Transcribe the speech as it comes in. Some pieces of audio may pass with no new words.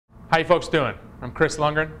How you folks doing? I'm Chris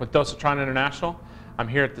Lundgren with Dosatron International. I'm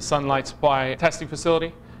here at the Sunlight Supply testing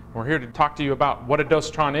facility. We're here to talk to you about what a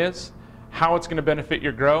Dosatron is, how it's going to benefit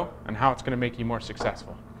your grow, and how it's going to make you more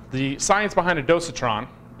successful. The science behind a Dosatron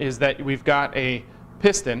is that we've got a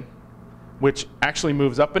piston which actually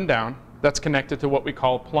moves up and down that's connected to what we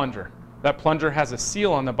call a plunger. That plunger has a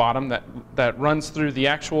seal on the bottom that runs through the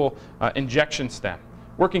actual injection stem.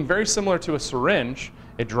 Working very similar to a syringe,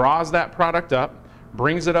 it draws that product up,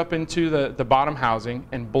 brings it up into the bottom housing,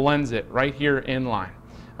 and blends it right here in line.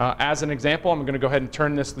 As an example, I'm going to go ahead and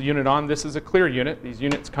turn this unit on. This is a clear unit. These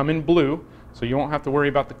units come in blue, so you won't have to worry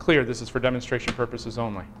about the clear. This is for demonstration purposes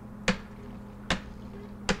only.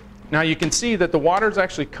 Now you can see that the water is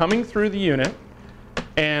actually coming through the unit,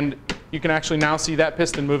 and you can actually now see that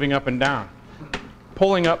piston moving up and down,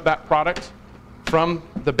 pulling up that product from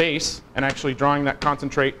the base and actually drawing that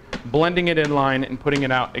concentrate, blending it in line, and putting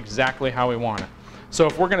it out exactly how we want it. So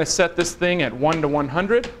if we're going to set this thing at 1 to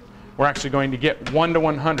 100, we're actually going to get 1 to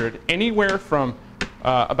 100, anywhere from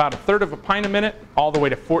about 1/3 of a pint a minute all the way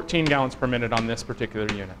to 14 gallons per minute on this particular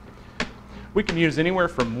unit. We can use anywhere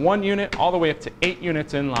from 1 unit all the way up to 8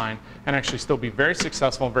 units in line and actually still be very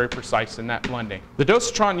successful and very precise in that blending. The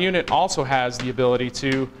Dosatron unit also has the ability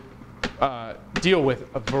to deal with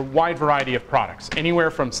a wide variety of products, anywhere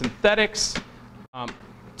from synthetics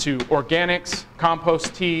to organics,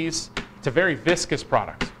 compost teas, to very viscous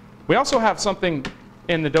products. We also have something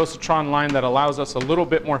in the Dosatron line that allows us a little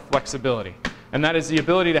bit more flexibility, and that is the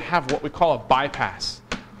ability to have what we call a bypass.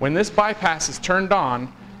 When this bypass is turned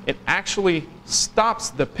on, it actually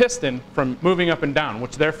stops the piston from moving up and down,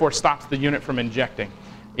 which therefore stops the unit from injecting.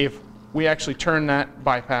 If we actually turn that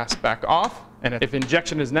bypass back off, and if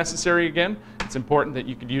injection is necessary again, it's important that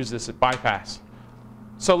you could use this at bypass.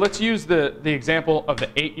 So let's use the example of the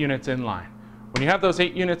 8 units in line. When you have those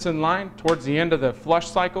 8 units in line, towards the end of the flush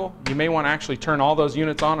cycle, you may want to actually turn all those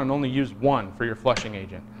units on and only use 1 for your flushing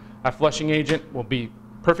agent. That flushing agent will be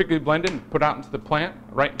perfectly blended and put out into the plant,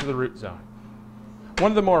 right into the root zone.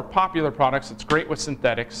 One of the more popular products that's great with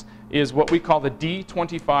synthetics is what we call the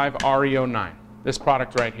D25 RE09, this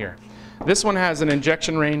product right here. This one has an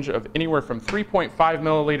injection range of anywhere from 3.5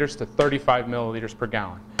 milliliters to 35 milliliters per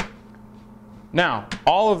gallon. Now,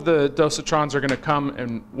 all of the Dosatrons are going to come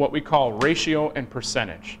in what we call ratio and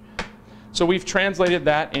percentage. So we've translated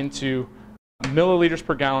that into milliliters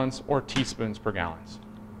per gallons or teaspoons per gallons.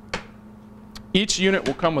 Each unit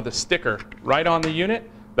will come with a sticker right on the unit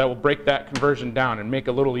that will break that conversion down and make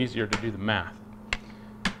it a little easier to do the math.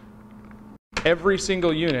 Every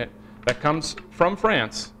single unit that comes from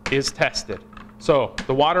France is tested. So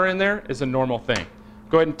the water in there is a normal thing.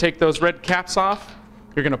 Go ahead and take those red caps off.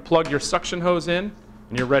 You're going to plug your suction hose in,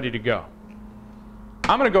 and you're ready to go.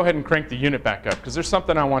 I'm going to go ahead and crank the unit back up because there's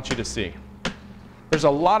something I want you to see. There's a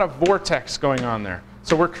lot of vortex going on there.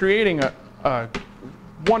 So we're creating a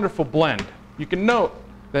wonderful blend. You can note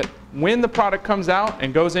that when the product comes out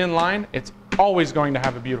and goes in line, it's always going to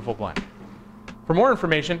have a beautiful blend. For more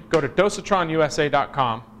information, go to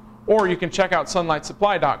dosatronusa.com, or you can check out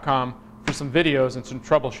sunlightsupply.com for some videos and some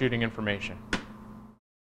troubleshooting information.